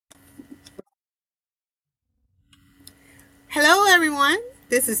Hello, everyone.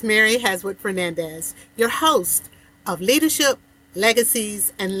 This is Mary Haswood Fernandez, your host of Leadership,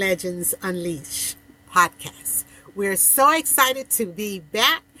 Legacies, and Legends Unleashed podcast. We're so excited to be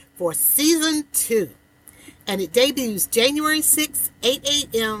back for season 2, and it debuts January 6th, 8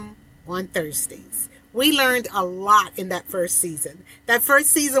 a.m. on Thursdays. We learned a lot in that first season. That first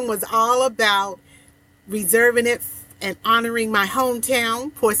season was all about reserving it and honoring my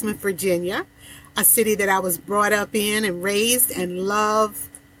hometown, Portsmouth, Virginia, a city that I was brought up in and raised and love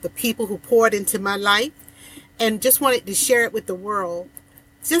the people who poured into my life, and just wanted to share it with the world.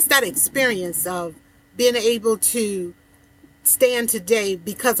 Just that experience of being able to stand today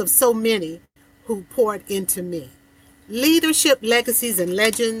because of so many who poured into me. Leadership, Legacies, and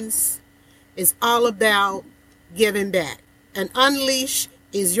Legends is all about giving back. And Unleash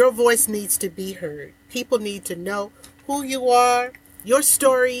is your voice needs to be heard. People need to know who you are, your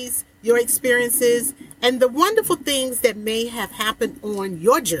stories, your experiences, and the wonderful things that may have happened on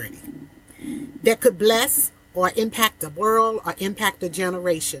your journey that could bless or impact the world or impact a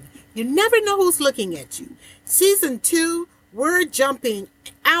generation. You never know who's looking at you. Season 2, we're jumping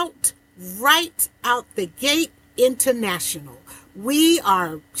right out the gate international. We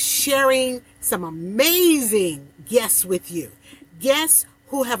are sharing some amazing guests with you. Guests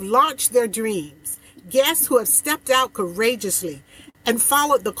who have launched their dreams. Guests who have stepped out courageously and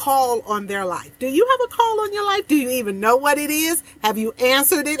followed the call on their life. Do you have a call on your life? Do you even know what it is? Have you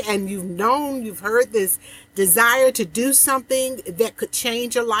answered it and you've heard this desire to do something that could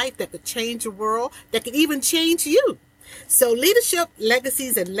change your life, that could change the world, that could even change you? So Leadership,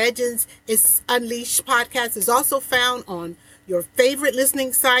 Legacies, and Legends is Unleashed podcast is also found on your favorite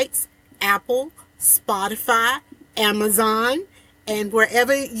listening sites, Apple, Spotify, Amazon, and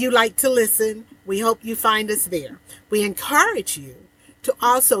wherever you like to listen. We hope you find us there. We encourage you to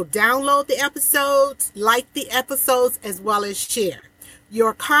also download the episodes, like the episodes, as well as share.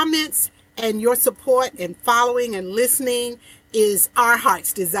 Your comments and your support and following and listening is our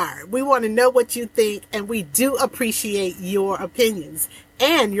heart's desire. We want to know what you think, and we do appreciate your opinions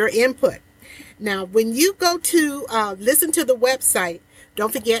and your input. Now, when you go to listen to the website,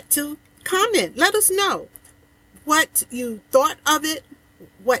 don't forget to comment. Let us know what you thought of it.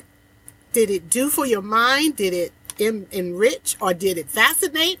 What did it do for your mind? Did it enrich, or did it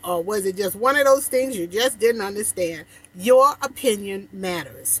fascinate, or was it just one of those things you just didn't understand? Your opinion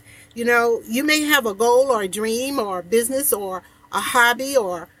matters. You know, you may have a goal or a dream or a business or a hobby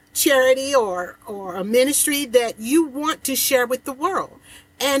or charity or a ministry that you want to share with the world,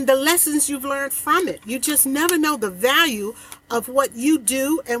 and the lessons you've learned from it. You just never know the value of what you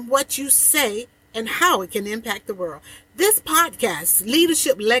do and what you say and how it can impact the world. This podcast,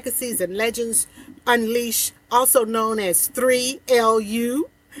 Leadership, Legacies, and Legends Unleashed, also known as 3LU.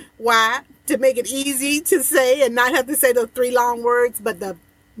 Why? To make it easy to say and not have to say those 3 long words, but the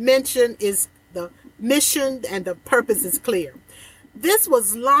mission and the purpose is clear. This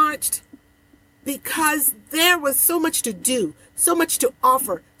was launched because there was so much to do, so much to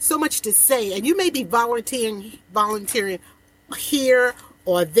offer, so much to say, and you may be volunteering here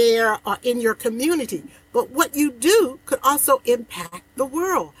or there or in your community, but what you do could also impact the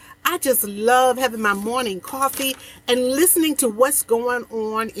world. I just love having my morning coffee and listening to what's going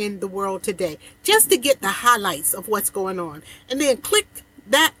on in the world today, just to get the highlights of what's going on, and then click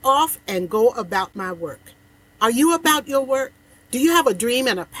that off and go about my work. Are you about your work? Do you have a dream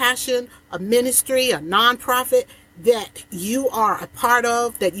and a passion, a ministry, a nonprofit that you are a part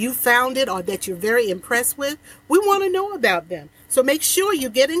of, that you founded, or that you're very impressed with? We want to know about them. So make sure you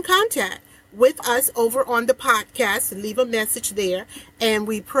get in contact with us over on the podcast and leave a message there. And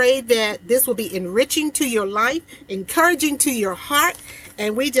we pray that this will be enriching to your life, encouraging to your heart.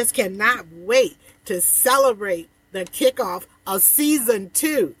 And we just cannot wait to celebrate the kickoff of season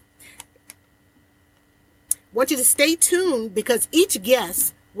 2. I want you to stay tuned because each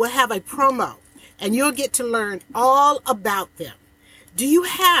guest will have a promo and you'll get to learn all about them. Do you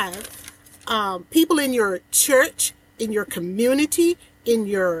have people in your church, in your community, in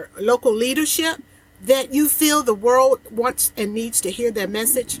your local leadership that you feel the world wants and needs to hear their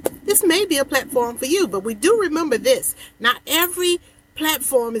message? This may be a platform for you, but we do remember this. Not every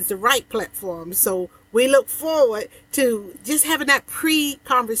platform is the right platform. So we look forward to just having that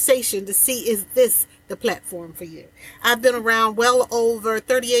pre-conversation to see, is this the platform for you? I've been around well over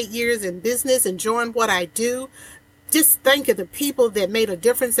 38 years in business, enjoying what I do. Just think of the people that made a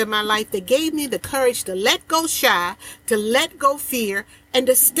difference in my life, that gave me the courage to let go shy, to let go fear, and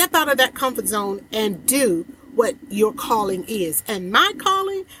to step out of that comfort zone and do what your calling is. And my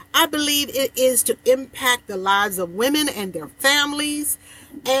calling, I believe it is to impact the lives of women and their families,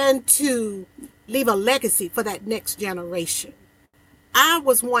 and to leave a legacy for that next generation. I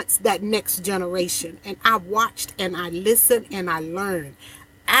was once that next generation, and I watched and I listened and I learned.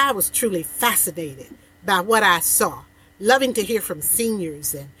 I was truly fascinated by what I saw, loving to hear from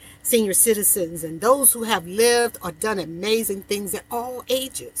seniors and senior citizens and those who have lived or done amazing things at all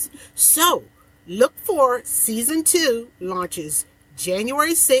ages. So look for season 2 launches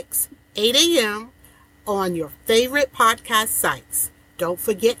January 6th, 8 a.m. on your favorite podcast sites. Don't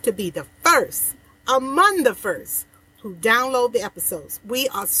forget to be the first, among the first, who download the episodes. We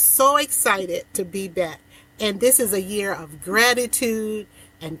are so excited to be back. And this is a year of gratitude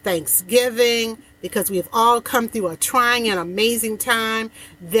and thanksgiving because we have all come through a trying and amazing time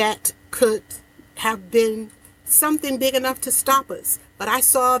that could have been something big enough to stop us. But I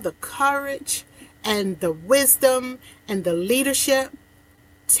saw the courage and the wisdom and the leadership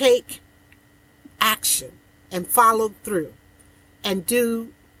take action and follow through and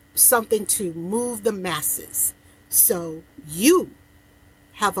do something to move the masses. So you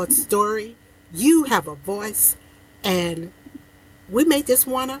have a story, you have a voice, and we may just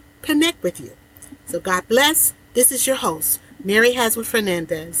want to connect with you. So God bless. This is your host, Mary Haswood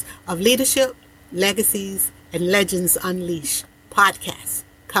Fernandez of Leadership, Legacies, and Legends Unleashed podcast,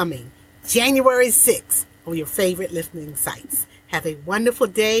 coming January 6th on your favorite listening sites. Have a wonderful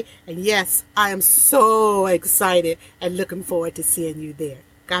day. And yes, I am so excited and looking forward to seeing you there.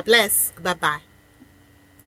 God bless. Bye-bye.